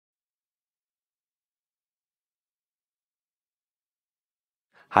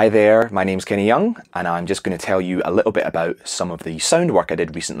Hi there, my name's Kenny Young, and I'm just going to tell you a little bit about some of the sound work I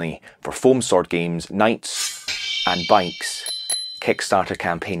did recently for Foam Sword Games' Knights and Bikes Kickstarter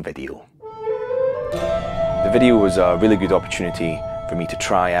campaign video. The video was a really good opportunity for me to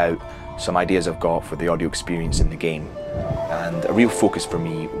try out some ideas I've got for the audio experience in the game, and a real focus for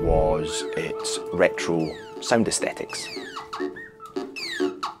me was its retro sound aesthetics.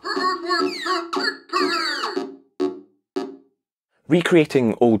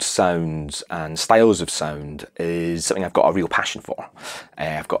 Recreating old sounds and styles of sound is something I've got a real passion for.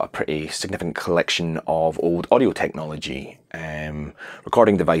 I've got a pretty significant collection of old audio technology,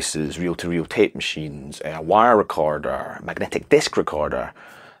 recording devices, reel-to-reel tape machines, a wire recorder, magnetic disc recorder,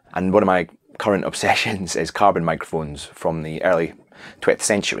 and one of my current obsessions is carbon microphones from the early 20th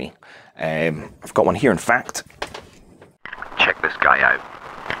century. I've got one here, in fact. Check this guy out.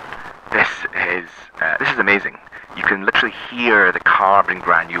 This is amazing. You can literally hear the carbon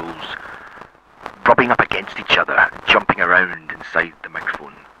granules rubbing up against each other, jumping around inside the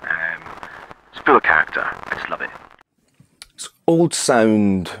microphone. It's full of character. I just love it. Old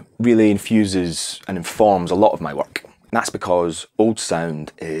sound really infuses and informs a lot of my work. And that's because old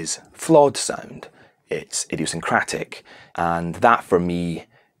sound is flawed sound. It's idiosyncratic, and that for me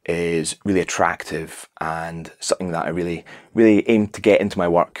is really attractive and something that I really aim to get into my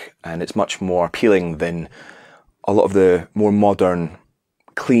work, and it's much more appealing than a lot of the more modern,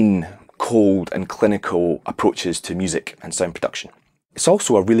 clean, cold and clinical approaches to music and sound production. It's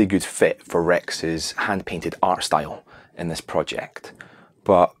also a really good fit for Rex's hand-painted art style in this project.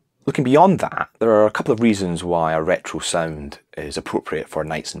 But looking beyond that, there are a couple of reasons why a retro sound is appropriate for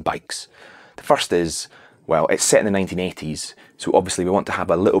Knights and Bikes. The first is, well, it's set in the 1980s, so obviously we want to have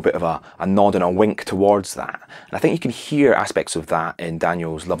a little bit of a nod and a wink towards that. And I think you can hear aspects of that in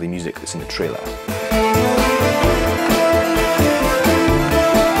Daniel's lovely music that's in the trailer.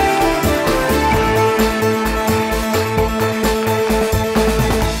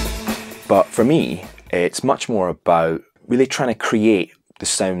 But for me, it's much more about really trying to create the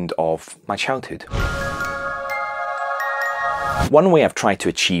sound of my childhood. One way I've tried to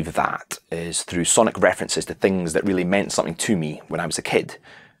achieve that is through sonic references to things that really meant something to me when I was a kid.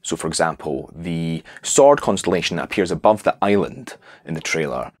 So for example, the sword constellation that appears above the island in the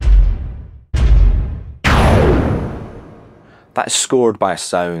trailer, that is scored by a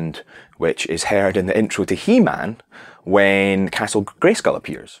sound which is heard in the intro to He-Man when Castle Grayskull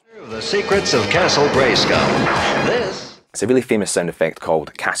appears. The secrets of Castle Grayskull. It's a really famous sound effect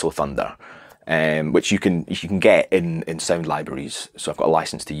called Castle Thunder, which you can get in sound libraries. So I've got a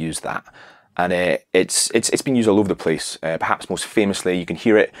license to use that, and it's been used all over the place. Perhaps most famously, you can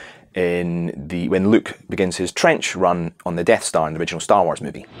hear it in when Luke begins his trench run on the Death Star in the original Star Wars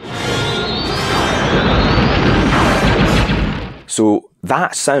movie. So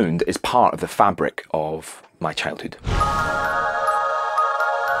that sound is part of the fabric of my childhood.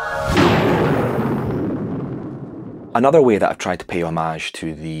 Another way that I've tried to pay homage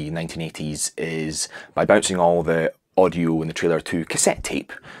to the 1980s is by bouncing all the audio in the trailer to cassette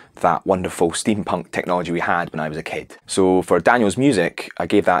tape, that wonderful steampunk technology we had when I was a kid. So for Daniel's music, I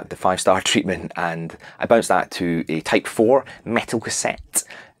gave that the 5-star treatment, and I bounced that to a Type 4 metal cassette.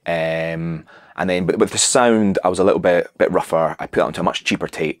 And then, but with the sound, I was a little bit rougher. I put that onto a much cheaper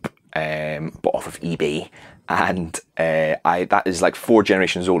tape, bought off of eBay, and that is like 4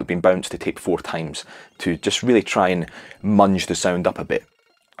 generations old. It's been bounced to tape 4 times to just really try and munge the sound up a bit.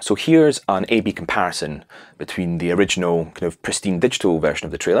 So here's an A/B comparison between the original kind of pristine digital version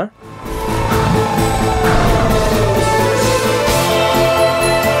of the trailer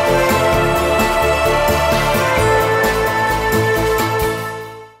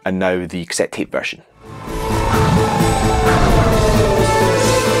and now the cassette tape version.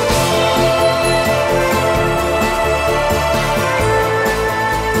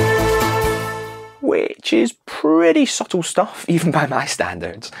 Which is pretty subtle stuff, even by my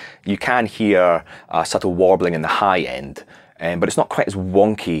standards. You can hear a subtle warbling in the high end, but it's not quite as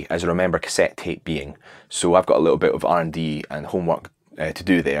wonky as I remember cassette tape being. So I've got a little bit of R&D and homework to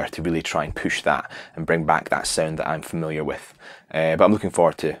do there to really try and push that and bring back that sound that I'm familiar with. But I'm looking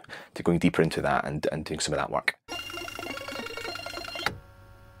forward to going deeper into that and doing some of that work.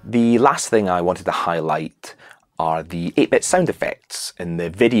 The last thing I wanted to highlight are the 8-bit sound effects in the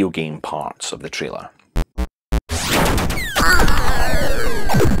video game parts of the trailer.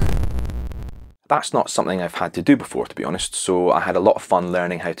 That's not something I've had to do before, to be honest, so I had a lot of fun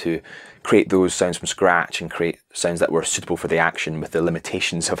learning how to create those sounds from scratch and create sounds that were suitable for the action with the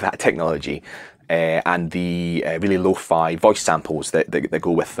limitations of that technology and the really lo-fi voice samples that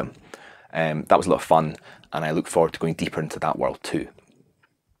go with them. That was a lot of fun, and I look forward to going deeper into that world too.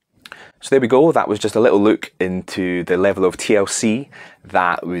 So there we go, that was just a little look into the level of TLC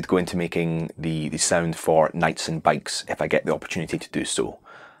that would go into making the sound for Knights and Bikes if I get the opportunity to do so.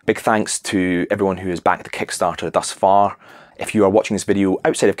 Big thanks to everyone who has backed the Kickstarter thus far. If you are watching this video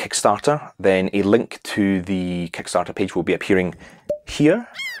outside of Kickstarter, then a link to the Kickstarter page will be appearing here.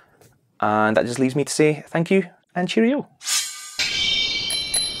 And that just leaves me to say thank you and cheerio.